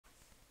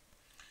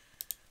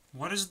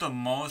What is the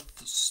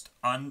most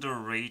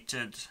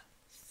underrated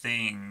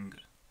thing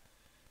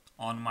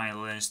on my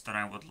list that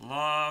I would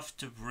love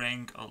to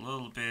bring a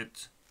little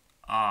bit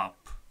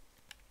up?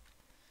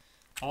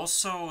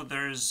 Also,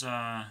 there's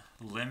a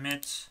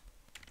limit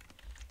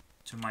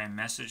to my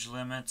message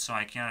limit, so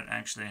I cannot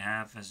actually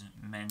have as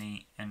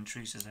many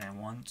entries as I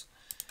want.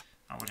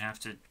 I would have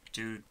to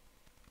do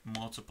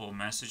multiple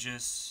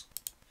messages.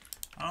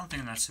 I don't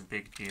think that's a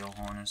big deal,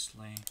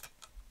 honestly.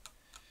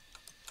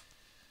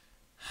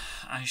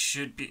 I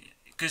should be,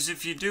 because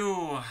if you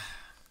do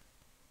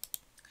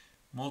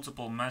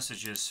multiple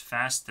messages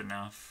fast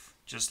enough,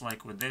 just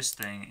like with this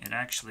thing, it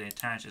actually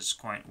attaches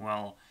quite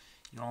well.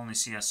 You only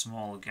see a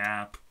small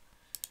gap,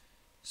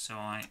 so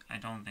I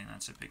don't think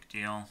that's a big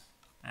deal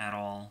at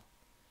all.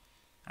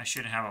 I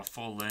should have a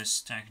full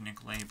list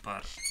technically,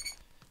 but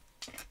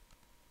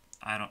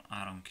I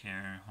don't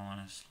care,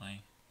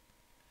 honestly.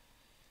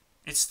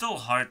 It's still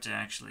hard to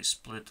actually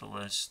split the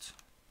list.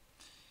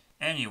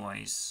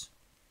 Anyways,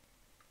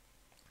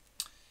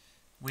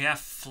 we have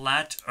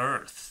Flat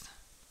Earth.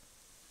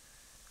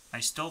 I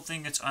still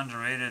think it's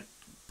underrated,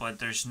 but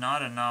there's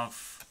not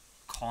enough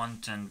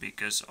content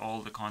because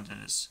all the content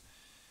is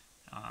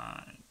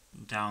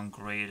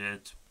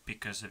downgraded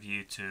because of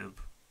YouTube.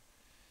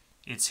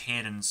 It's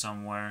hidden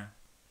somewhere,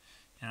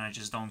 and I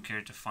just don't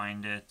care to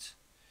find it.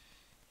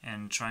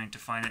 And trying to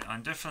find it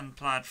on different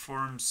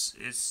platforms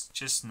is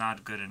just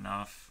not good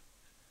enough.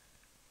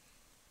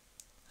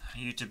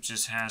 YouTube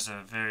just has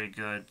a very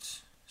good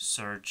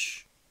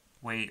search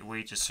way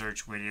to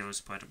search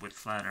videos, but with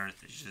Flat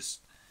Earth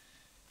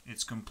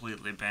it's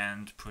completely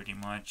banned pretty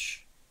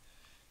much.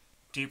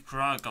 Deep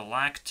Craw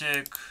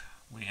Galactic,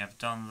 we have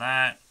done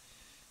that.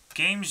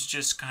 Games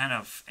just kind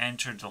of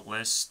entered the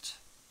list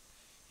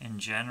in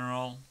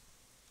general.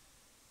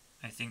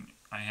 I think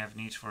I have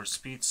Need for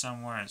Speed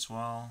somewhere as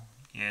well.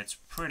 Yeah, it's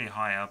pretty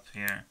high up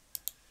here.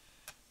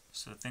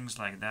 So things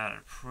like that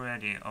are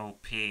pretty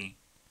OP.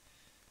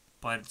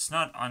 But it's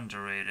not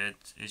underrated.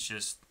 It's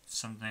just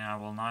something I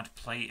will not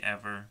play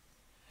ever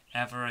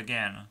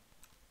again.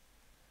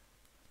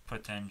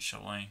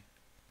 Potentially.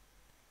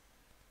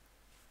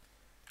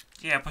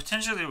 Yeah,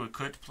 potentially we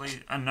could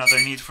play another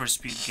Need for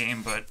Speed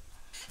game, but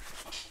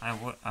I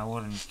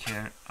wouldn't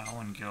care. I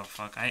wouldn't give a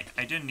fuck. I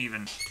didn't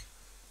even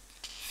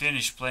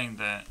finish playing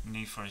the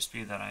Need for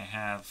Speed that I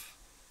have.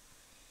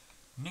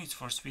 Need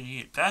for Speed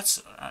Heat. That's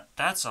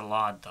a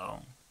lot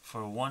though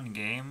for one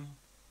game.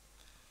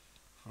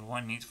 For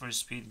one Need for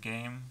Speed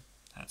game,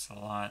 that's a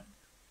lot.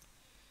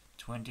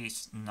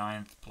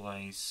 29th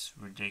place,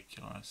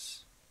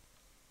 ridiculous.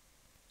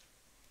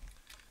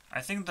 I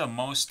think the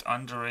most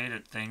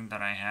underrated thing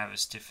that I have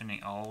is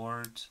Tiffany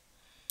Allward.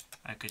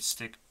 I could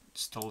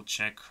still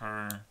check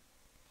her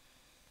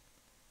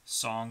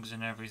songs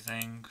and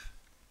everything.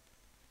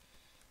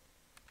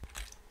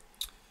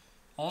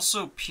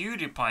 Also,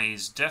 PewDiePie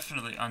is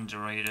definitely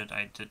underrated.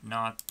 I did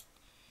not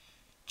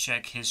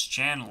check his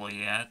channel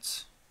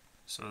yet,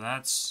 so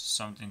that's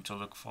something to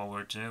look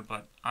forward to,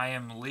 but I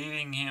am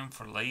leaving him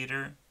for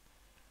later.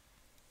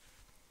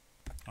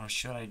 Or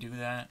should I do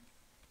that?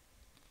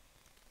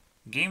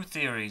 Game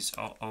Theory is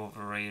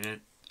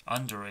overrated.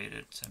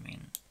 Underrated, I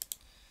mean.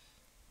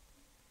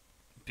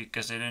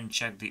 Because I didn't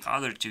check the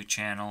other two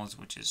channels,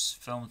 which is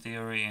Film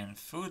Theory and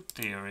Food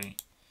Theory.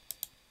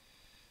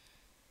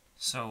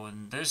 So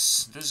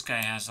this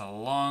guy has a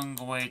long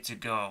way to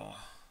go.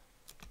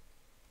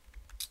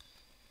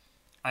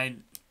 I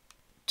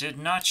did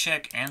not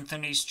check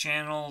Anthony's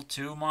channel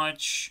too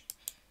much.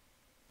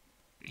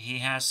 He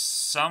has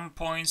some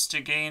points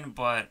to gain,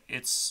 but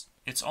it's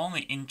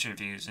only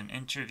interviews, and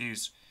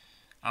interviews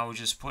I would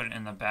just put it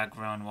in the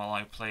background while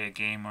I play a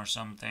game or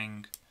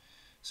something.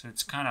 So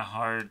it's kind of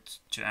hard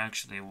to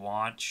actually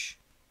watch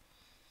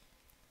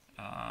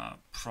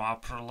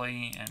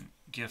properly and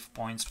give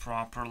points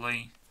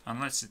properly.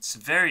 Unless it's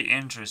very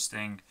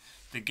interesting,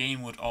 the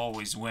game would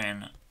always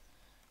win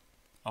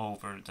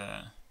over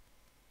the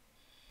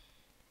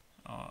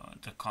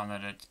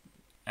content that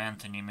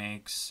Anthony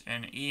makes.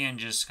 And Ian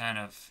just kind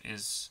of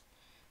is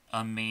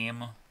a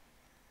meme,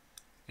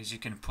 because you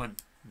can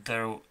put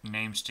their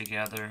names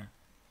together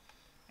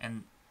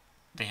and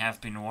they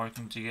have been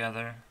working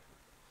together,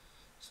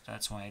 so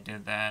that's why I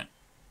did that.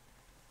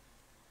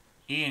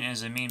 Ian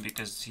is a meme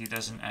because he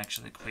doesn't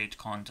actually create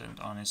content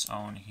on his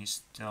own. He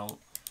still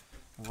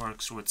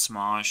works with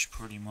Smosh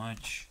pretty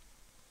much.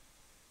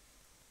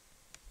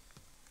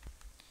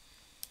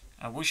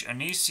 I wish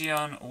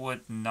Onision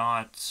would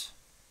not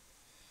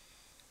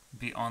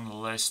be on the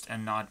list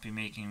and not be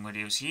making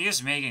videos. He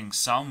is making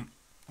some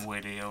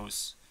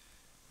videos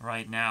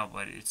right now,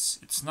 but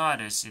it's not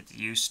as it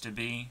used to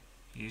be.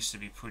 It used to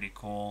be pretty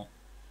cool.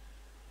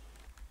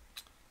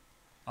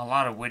 A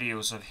lot of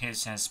videos of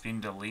his has been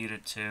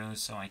deleted too,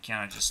 so I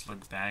cannot just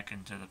look back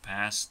into the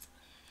past.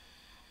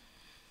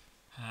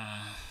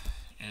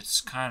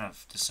 It's kind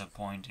of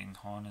disappointing,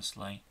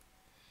 honestly.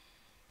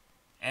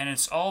 And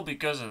it's all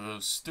because of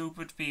those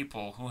stupid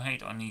people who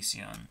hate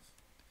Onision.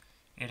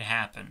 It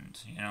happened,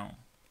 you know.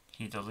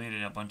 He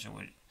deleted a bunch of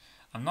videos.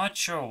 I'm not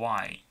sure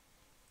why.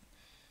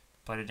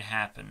 but it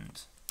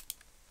happened.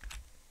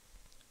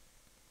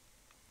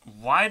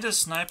 Why does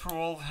Sniper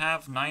Wolf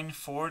have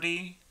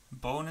 940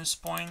 bonus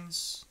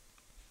points?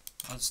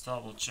 Let's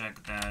double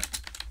check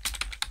that.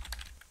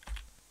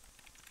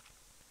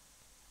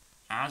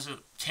 As a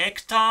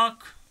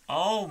TikTok?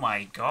 Oh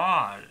my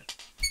god.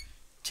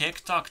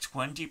 TikTok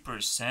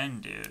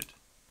 20%, dude.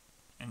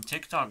 And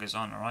TikTok is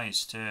on the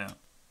rise too.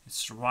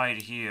 It's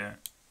right here.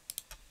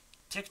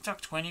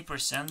 TikTok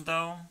 20%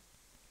 though?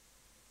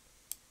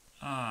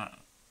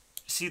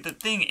 See, the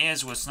thing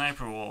is with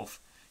Sniper Wolf,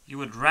 you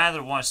would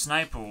rather watch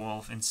Sniper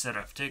Wolf instead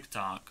of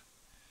TikTok.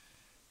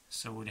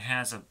 So it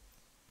has a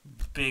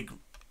big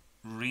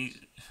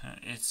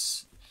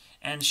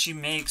and she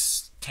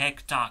makes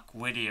TikTok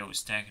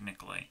videos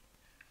technically.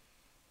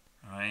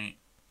 Right?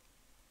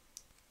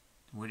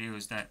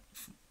 Videos that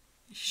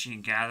she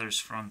gathers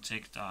from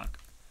TikTok.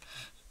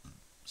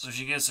 So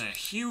she gets a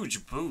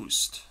huge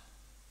boost.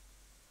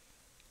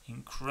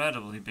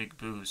 Incredibly big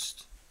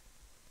boost.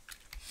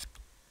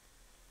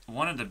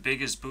 One of the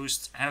biggest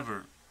boosts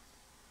ever.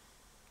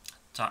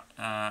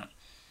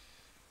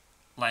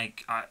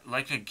 Like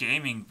a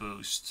gaming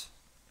boost.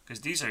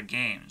 Because these are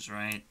games,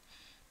 right?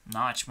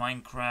 Notch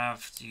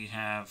Minecraft, you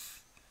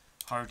have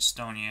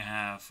Hearthstone, you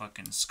have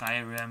fucking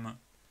Skyrim.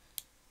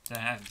 They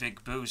have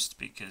big boost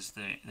because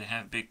they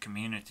have big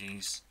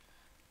communities.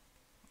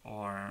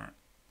 Or,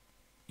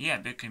 yeah,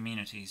 big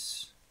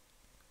communities.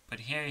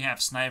 But here you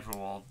have Sniper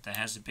Wolf that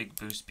has a big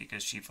boost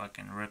because she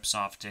fucking rips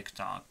off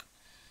TikTok.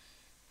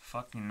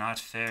 Fucking not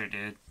fair,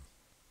 dude.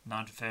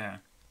 Not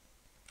fair.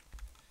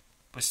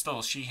 But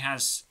still, she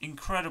has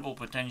incredible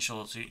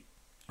potential to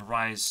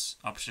rise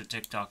up to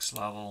TikTok's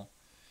level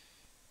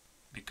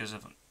because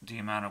of the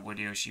amount of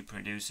videos she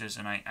produces,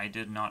 and I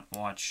did not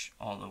watch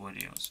all the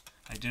videos.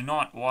 I do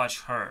not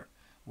watch her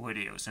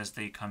videos as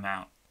they come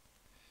out.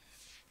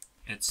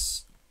 It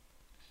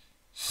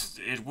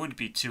would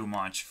be too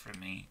much for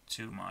me.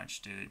 Too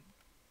much, dude.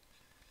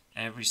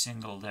 Every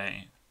single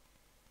day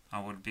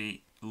I would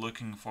be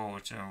looking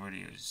forward to her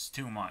videos. It's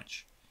too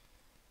much.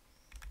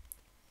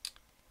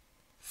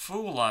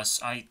 Fool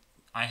Us, I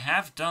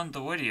have done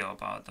the video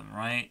about them,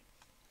 right?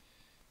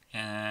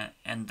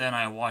 And then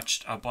I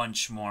watched a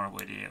bunch more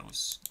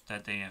videos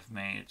that they have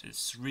made.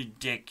 It's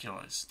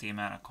ridiculous the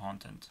amount of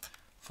content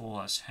Fool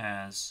Us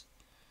has.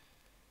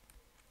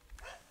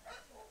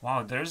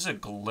 Wow, there's a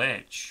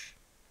glitch.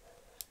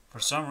 For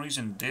some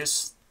reason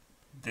this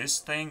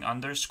thing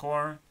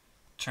underscore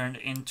turned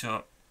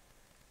into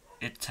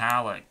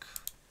italic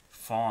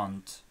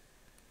font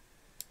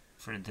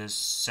for this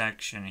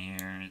section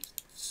here.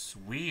 It's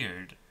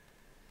weird.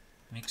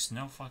 Makes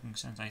no fucking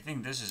sense. I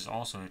think this is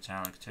also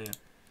italic too.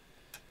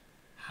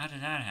 How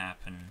did that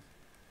happen?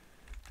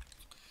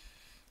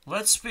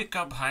 Let's pick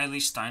up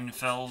Hailee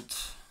Steinfeld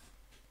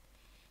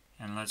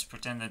and let's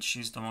pretend that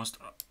she's the most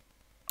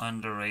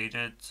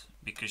underrated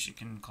because she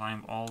can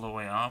climb all the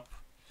way up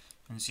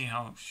and see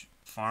how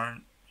far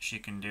she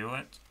can do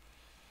it.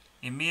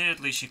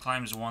 Immediately she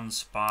climbs one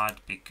spot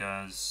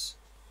because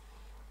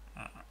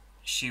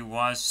she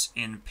was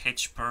in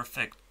Pitch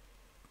Perfect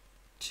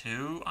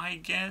 2, I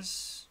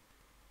guess?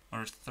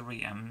 Or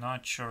 3, I'm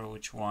not sure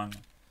which one.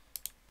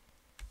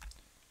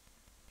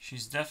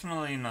 She's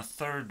definitely in the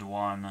third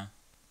one.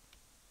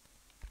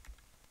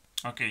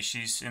 Okay,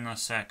 she's in the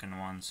second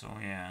one, so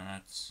yeah,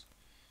 that's...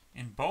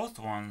 In both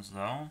ones,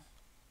 though.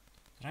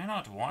 Did I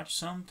not watch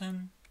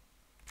something?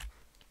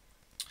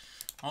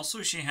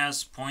 Also, she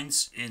has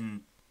points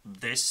in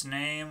this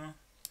name.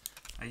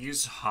 I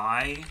use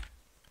High.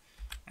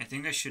 I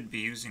think I should be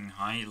using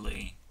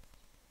Hailee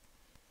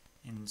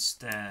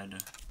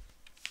instead.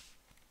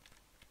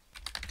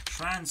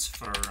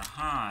 Transfer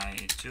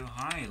High to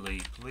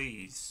Hailee,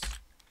 please.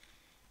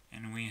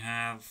 And we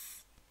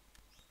have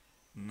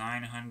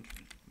 900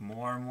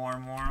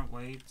 more,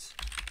 wait.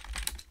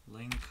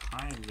 Link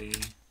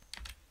Hailee.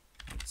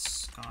 What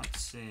Scott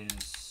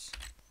says.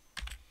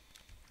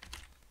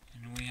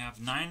 And we have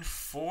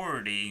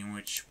 940,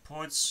 which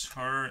puts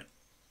her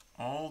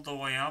all the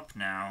way up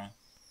now.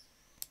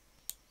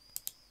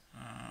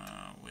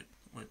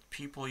 With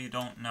people you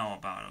don't know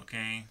about,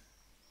 okay?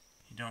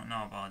 You don't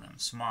know about them.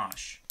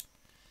 Smosh.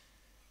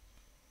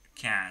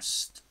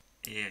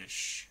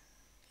 Cast-ish.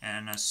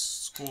 And a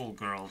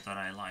schoolgirl that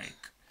I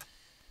like.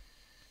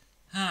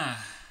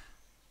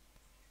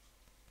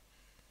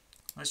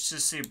 Let's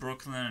just say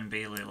Brooklyn and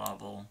Bailey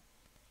level.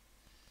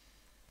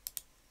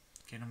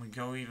 Can we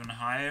go even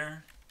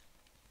higher?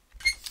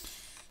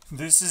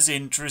 This is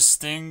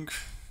interesting.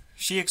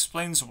 She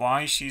explains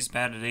why she's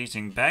bad at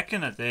dating. Back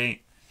in the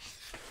day,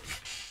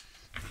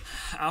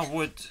 I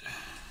would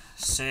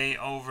say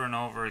over and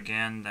over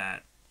again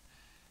that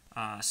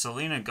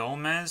Selena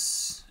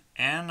Gomez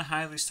and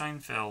Hailee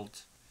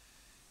Steinfeld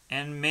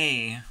and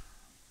me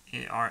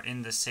are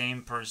in the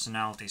same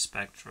personality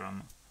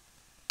spectrum.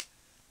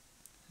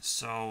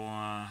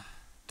 So,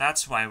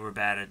 that's why we're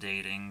bad at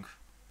dating.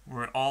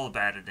 We're all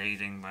bad at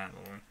dating, by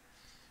the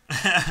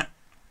way.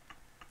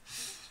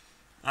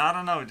 I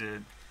don't know,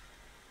 dude.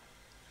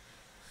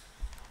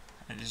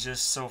 It's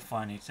just so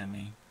funny to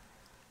me.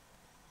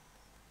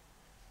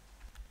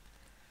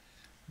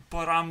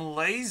 But I'm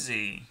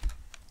lazy.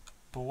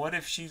 But what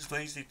if she's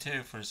lazy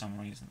too for some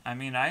reason? I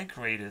mean, I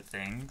created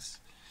things.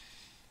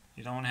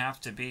 You don't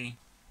have to be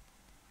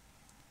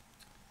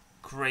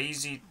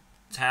crazy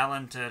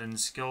talented and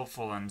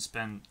skillful and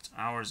spend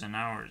hours and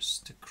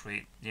hours to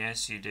create.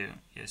 Yes, you do.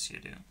 Yes, you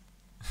do.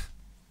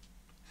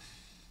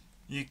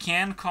 You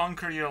can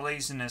conquer your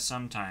laziness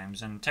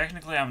sometimes, and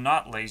technically I'm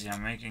not lazy.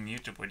 I'm making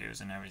YouTube videos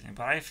and everything,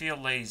 but I feel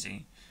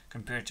lazy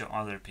compared to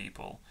other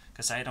people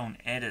because I don't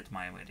edit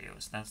my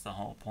videos. That's the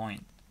whole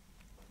point.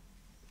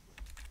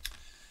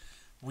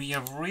 We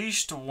have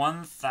reached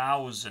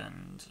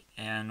 1,000,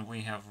 and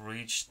we have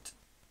reached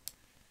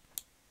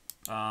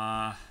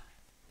 55th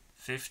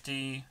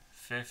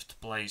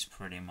place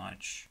pretty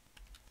much.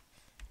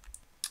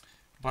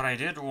 But I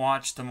did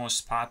watch the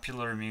most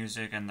popular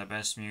music and the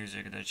best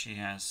music that she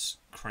has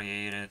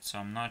created, so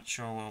I'm not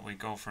sure where we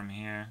go from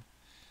here.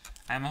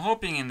 I'm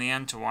hoping in the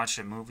end to watch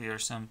a movie or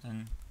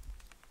something.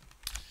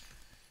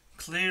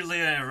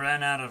 Clearly I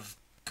ran out of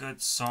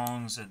good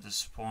songs at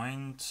this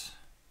point.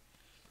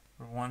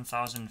 We're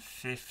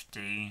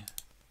 1,050.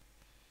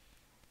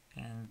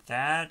 And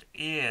that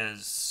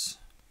is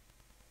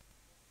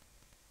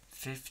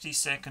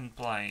 52nd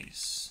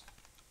place.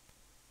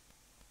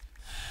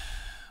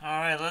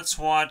 Alright, let's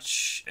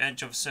watch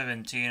Edge of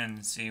 17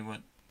 and see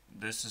what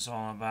this is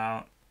all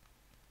about.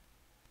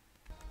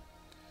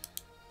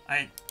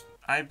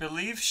 I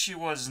believe she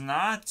was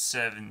not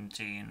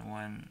 17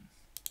 when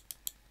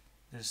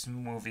this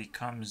movie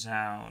comes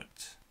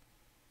out.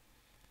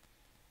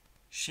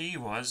 She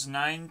was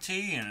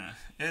 19.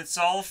 It's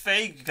all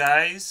fake,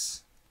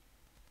 guys.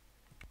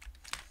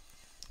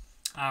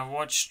 I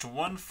watched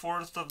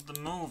 1/4 of the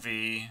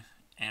movie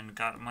and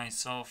got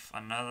myself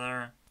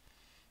another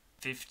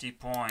 50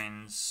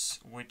 points,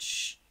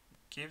 which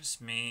gives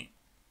me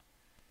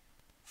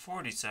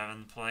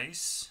 47th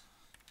place.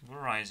 We're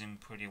rising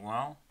pretty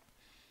well.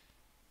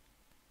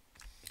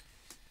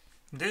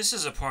 This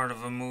is a part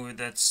of a movie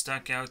that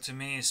stuck out to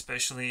me,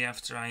 especially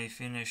after I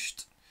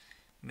finished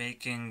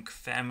making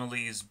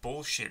Family's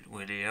bullshit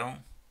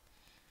video.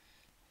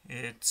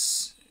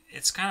 It's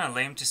kind of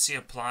lame to see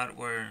a plot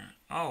where,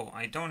 oh,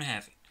 I don't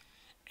have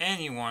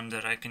anyone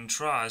that I can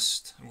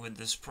trust with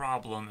this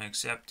problem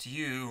except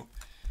you,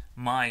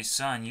 my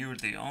son. You're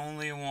the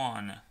only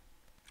one.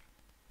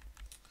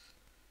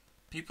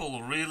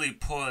 People really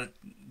put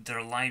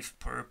their life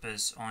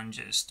purpose on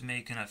just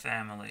making a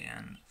family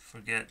and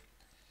forget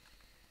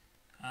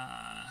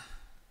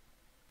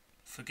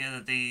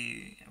that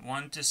they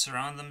want to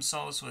surround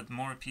themselves with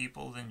more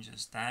people than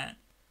just that,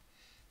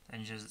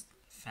 than just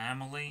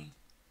family.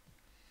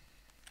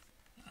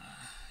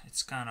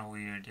 It's kind of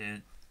weird,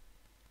 dude.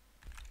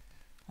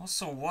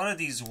 Also, what are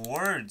these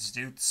words,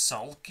 dude?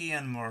 Sulky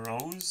and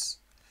morose?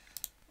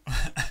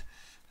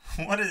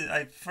 What is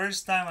it?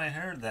 First time I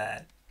heard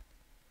that.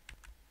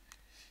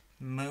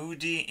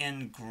 Moody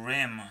and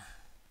grim.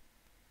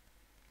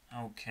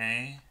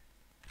 Okay.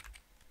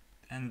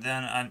 And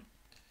then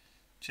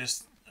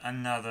just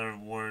another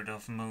word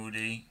of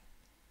moody.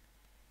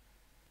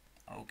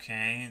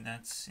 Okay,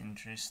 that's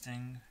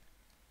interesting.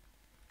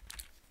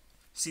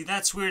 See,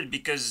 that's weird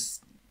because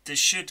the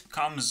shit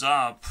comes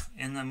up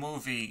in the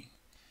movie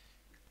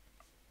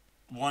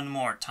one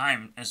more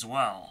time as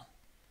well,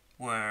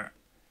 where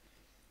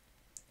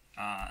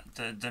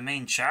the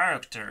main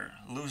character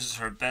loses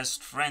her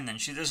best friend and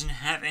she doesn't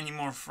have any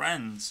more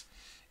friends.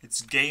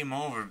 It's game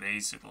over,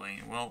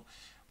 basically. Well,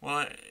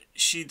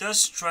 she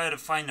does try to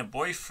find a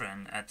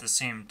boyfriend at the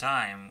same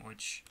time,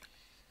 which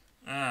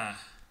I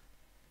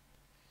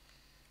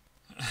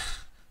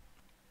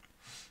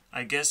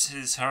guess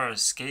is her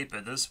escape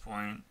at this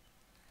point.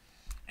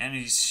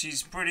 And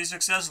she's pretty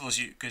successful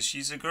because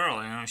she's a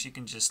girl, you know. She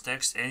can just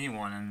text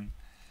anyone and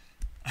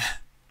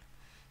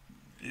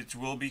it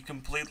will be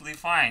completely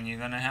fine. You're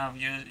gonna have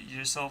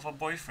yourself a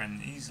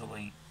boyfriend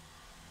easily.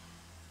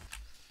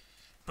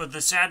 But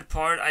the sad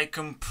part, I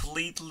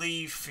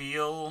completely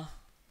feel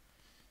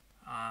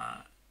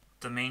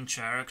the main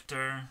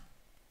character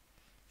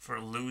for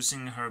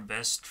losing her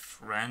best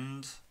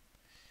friend.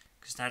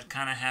 Because that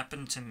kind of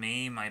happened to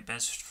me. My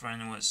best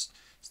friend was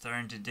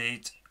starting to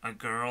date a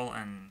girl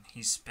and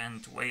he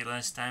spent way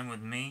less time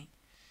with me.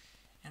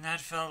 And that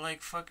felt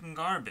like fucking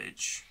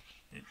garbage.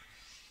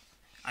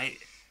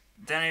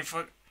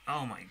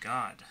 Oh my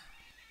god.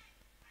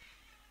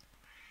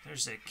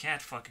 There's a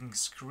cat fucking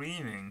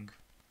screaming.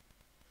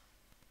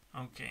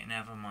 Okay,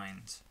 never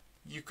mind.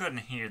 You couldn't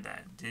hear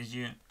that, did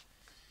you?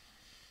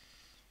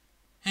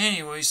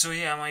 Anyway, so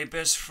yeah, my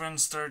best friend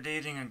started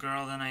dating a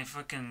girl, then I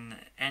fucking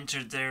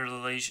entered their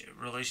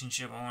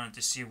relationship. I wanted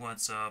to see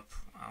what's up.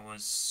 I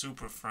was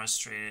super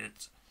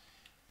frustrated.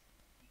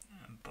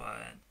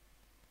 But,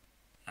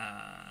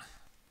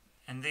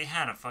 and they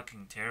had a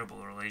fucking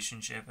terrible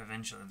relationship.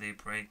 Eventually they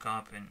break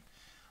up and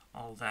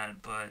all that,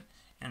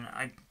 and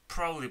I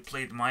probably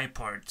played my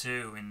part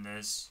too in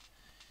this.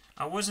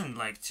 I wasn't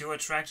like too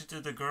attracted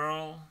to the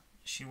girl.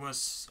 She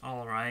was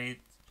alright.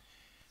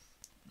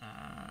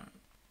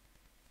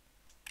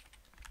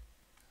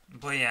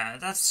 But yeah,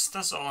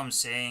 that's all I'm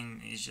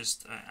saying. Is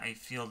just I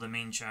feel the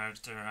main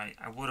character.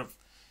 I would have.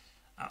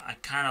 I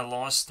kind of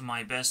lost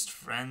my best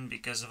friend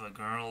because of a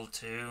girl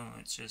too.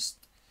 It's just,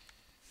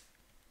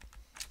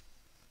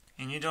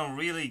 and you don't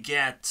really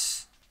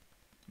get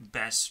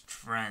best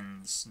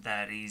friends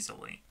that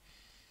easily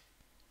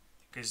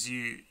because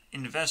you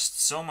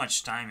invest so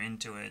much time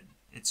into it.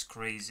 It's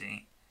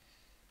crazy.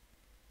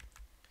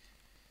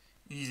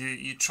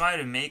 You try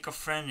to make a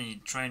friend and you're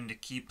trying to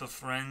keep a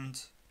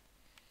friend,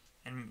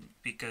 and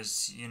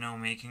because you know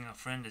making a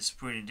friend is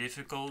pretty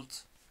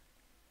difficult,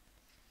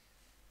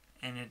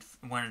 and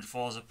when it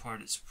falls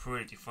apart it's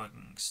pretty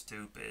fucking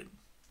stupid.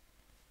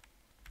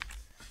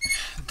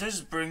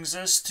 This brings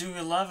us to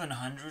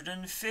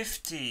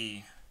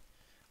 1150.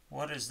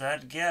 What does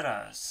that get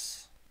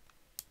us?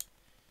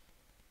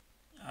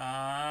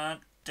 Oh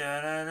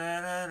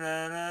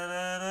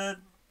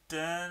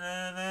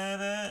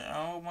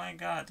my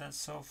god, that's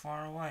so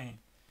far away.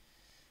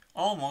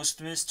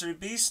 Almost Mr.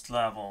 Beast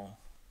level.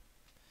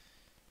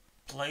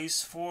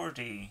 Place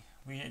 40.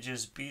 We had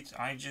just beat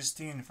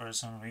Justine for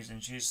some reason.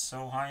 She's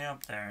so high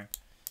up there.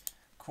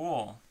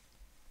 Cool.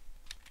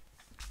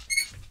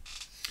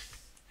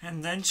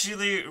 And then she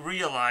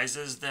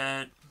realizes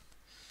that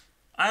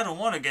I don't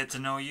want to get to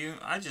know you.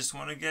 I just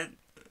want to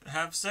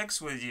have sex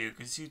with you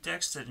because you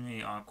texted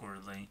me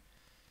awkwardly.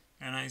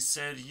 And I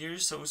said, you're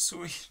so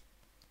sweet.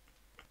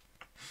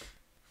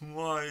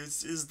 Why?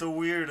 It's the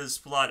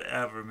weirdest plot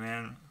ever,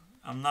 man.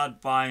 I'm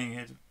not buying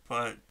it,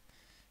 but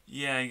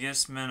yeah, I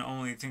guess men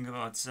only think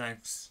about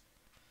sex.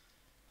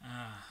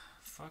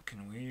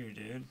 Fucking weird,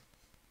 dude.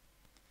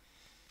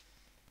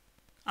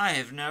 I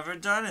have never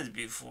done it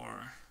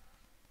before.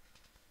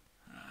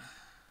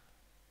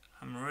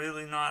 I'm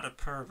really not a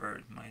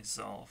pervert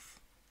myself.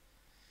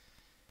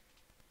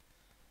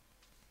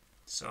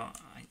 So,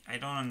 I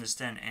don't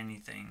understand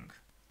anything.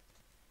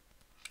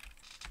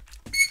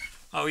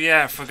 Oh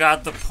yeah, I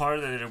forgot the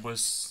part that it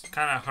was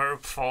kind of her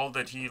fault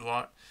that she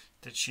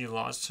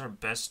lost her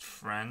best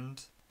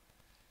friend.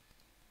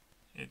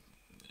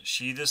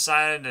 She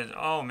decided that,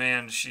 oh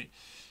man,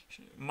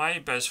 my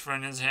best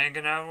friend is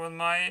hanging out with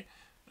my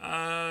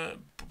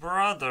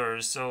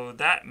brother, so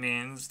that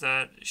means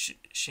that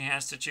she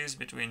has to choose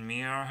between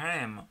me or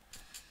him.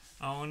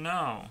 Oh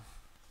no.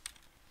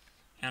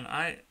 And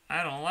I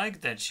don't like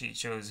that she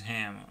chose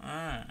him.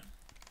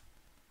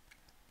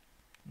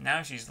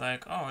 Now she's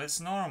like, oh, it's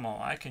normal,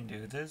 I can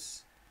do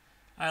this.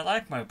 I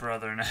like my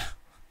brother now.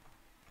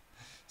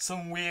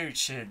 Some weird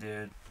shit,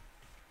 dude.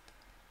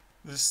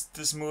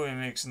 This movie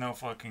makes no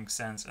fucking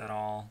sense at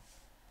all.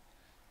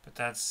 But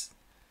that's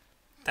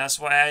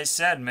why I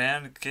said,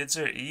 man, kids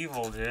are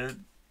evil,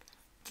 dude.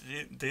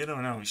 They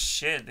don't know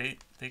shit. They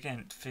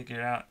can't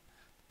figure out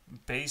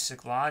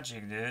basic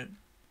logic, dude.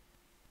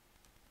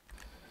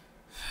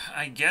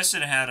 I guess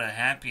it had a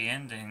happy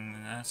ending.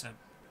 That's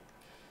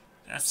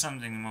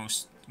something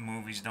most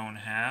movies don't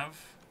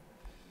have.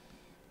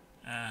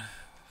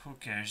 Who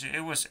cares?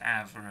 It was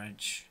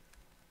average.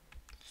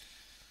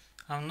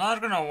 I'm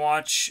not gonna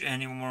watch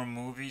any more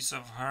movies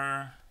of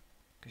her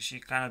because she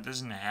kind of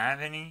doesn't have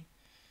any.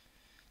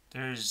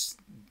 There's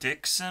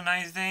Dixon,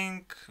 I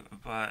think,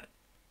 but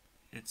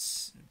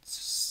it's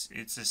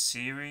a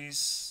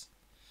series.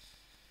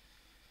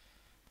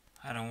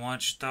 I don't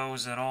watch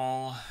those at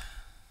all.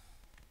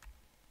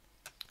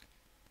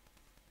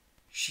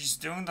 She's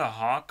doing the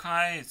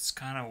Hawkeye. It's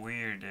kind of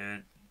weird,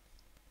 dude.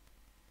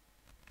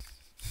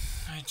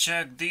 I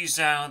checked these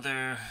out.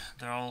 They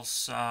all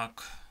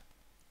suck.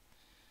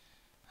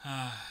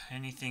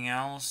 Anything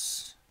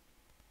else?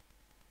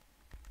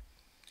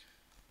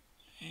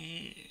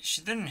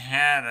 She didn't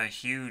have a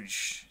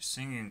huge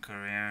singing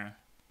career.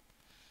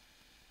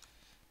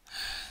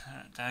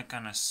 That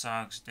kind of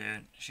sucks,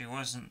 dude. She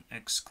wasn't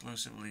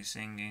exclusively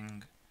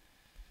singing,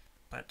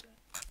 but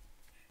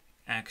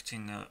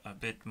acting a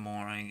bit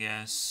more, I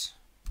guess.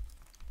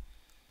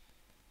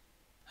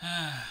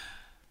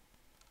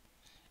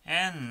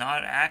 And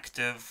not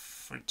active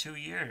for 2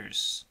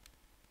 years.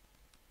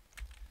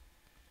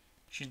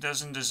 She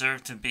doesn't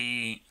deserve to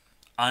be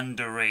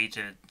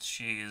underrated.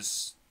 She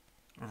is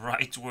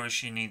right where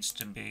she needs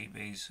to be,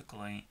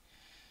 basically.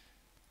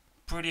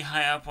 Pretty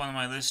high up on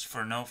my list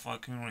for no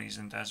fucking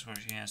reason. That's where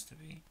she has to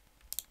be.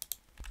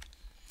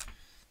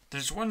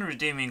 There's one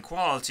redeeming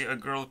quality a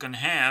girl can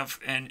have,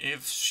 and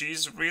if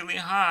she's really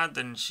hot,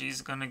 then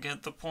she's gonna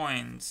get the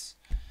points.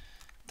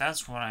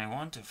 That's what I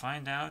want to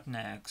find out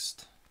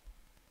next.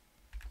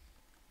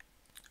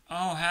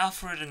 Oh,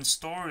 Halfred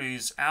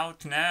Stories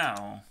out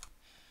now.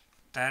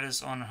 That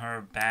is on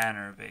her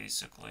banner,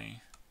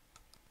 basically.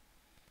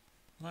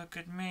 Look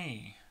at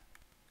me.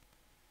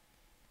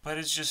 But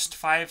it's just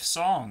 5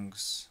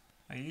 songs.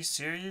 Are you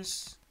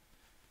serious?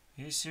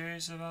 Are you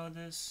serious about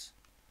this?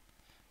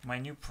 My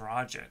new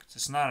project.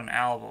 It's not an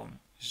album.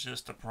 It's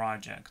just a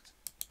project.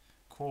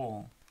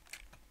 Cool.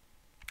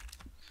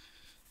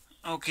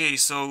 Okay,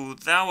 so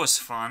that was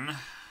fun.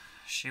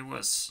 She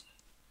was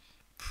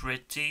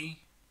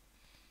pretty.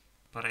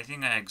 But I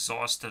think I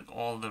exhausted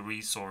all the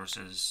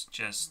resources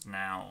just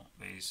now,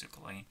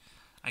 basically.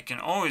 I can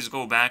always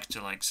go back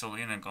to like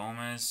Selena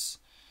Gomez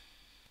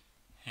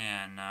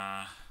and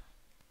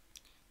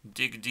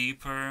dig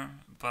deeper,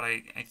 but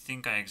I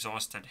think I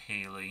exhausted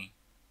Hailee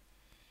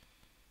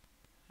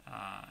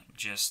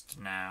just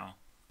now.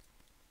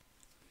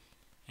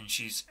 And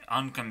she's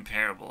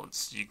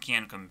uncomparable. You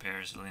can't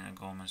compare Selena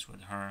Gomez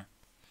with her.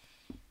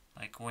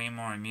 Like, way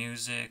more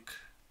music,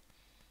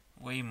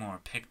 way more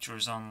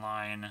pictures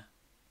online.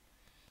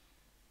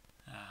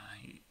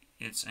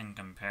 It's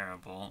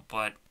incomparable.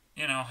 But,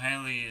 you know,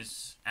 Hailee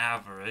is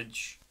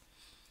average.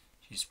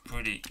 She's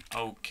pretty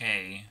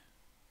okay.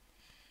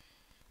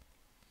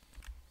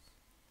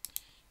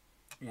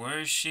 Where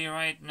is she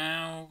right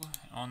now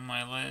on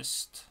my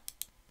list?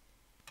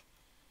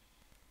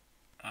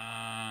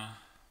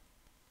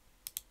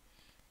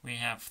 We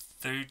have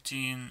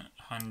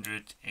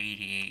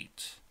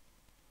 1,388.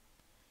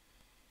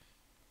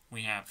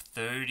 We have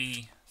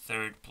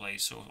 33rd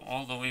place. So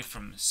all the way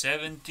from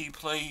 70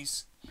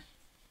 place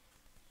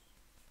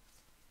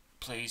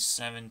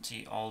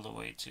 70, all the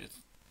way to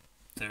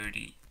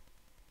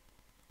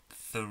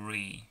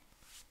 33.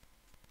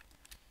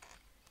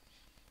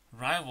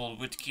 Rivaled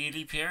with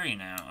Katy Perry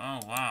now.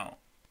 Oh, wow.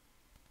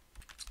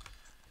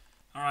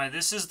 Alright,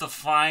 this is the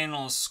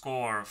final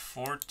score.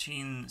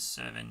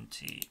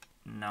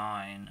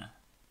 1479.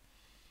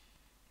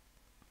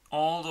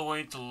 All the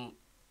way to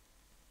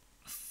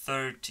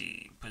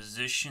 30.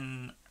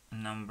 Position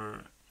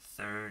number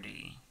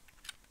 30.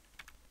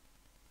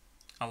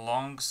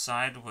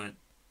 Alongside with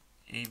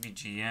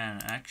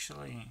AVGN.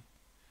 Actually,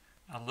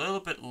 a little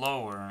bit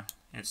lower.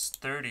 It's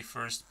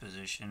 31st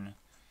position.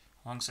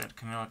 Alongside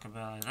Camila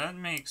Cabello. That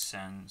makes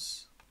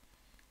sense.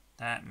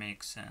 That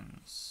makes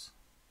sense.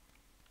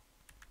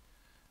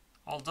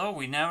 Although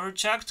we never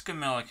checked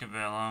Camila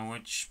Cabello,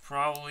 which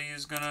probably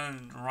is gonna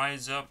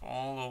rise up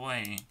all the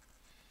way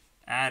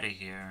out of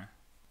here.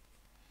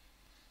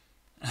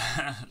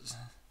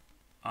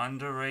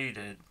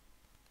 Underrated.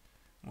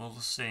 We'll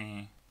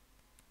see.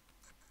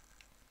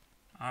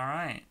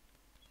 Alright.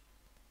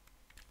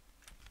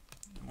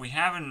 We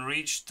haven't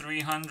reached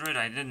 300.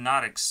 I did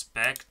not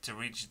expect to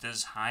reach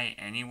this high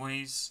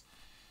anyways.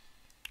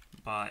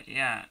 But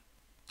yeah,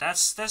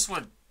 that's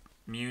what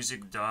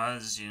music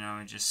does, you know,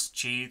 it just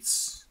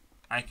cheats.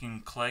 I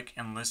can click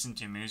and listen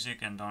to music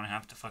and don't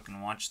have to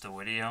fucking watch the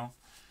video.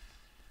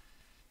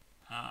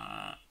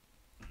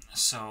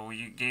 So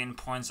you gain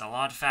points a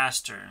lot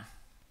faster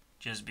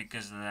just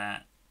because of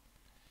that.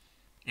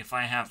 If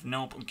I have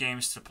no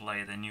games to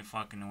play, then you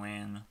fucking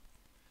win.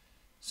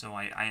 So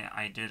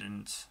I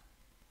didn't.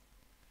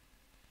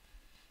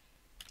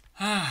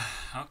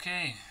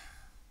 Okay.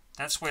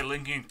 That's why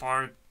Linkin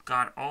Park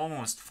got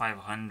almost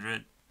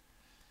 500.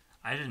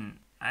 I didn't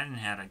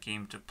have a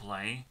game to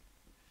play.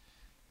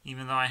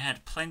 Even though I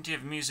had plenty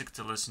of music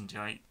to listen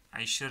to,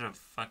 I should have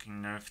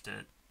fucking nerfed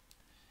it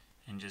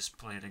and just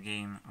played a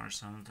game or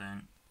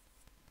something.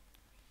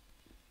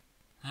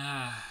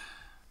 But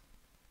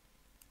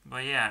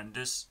yeah,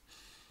 this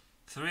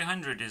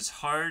 300 is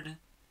hard,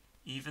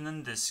 even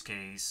in this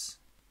case.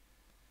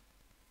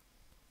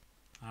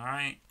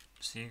 Alright,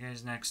 see you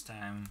guys next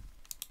time.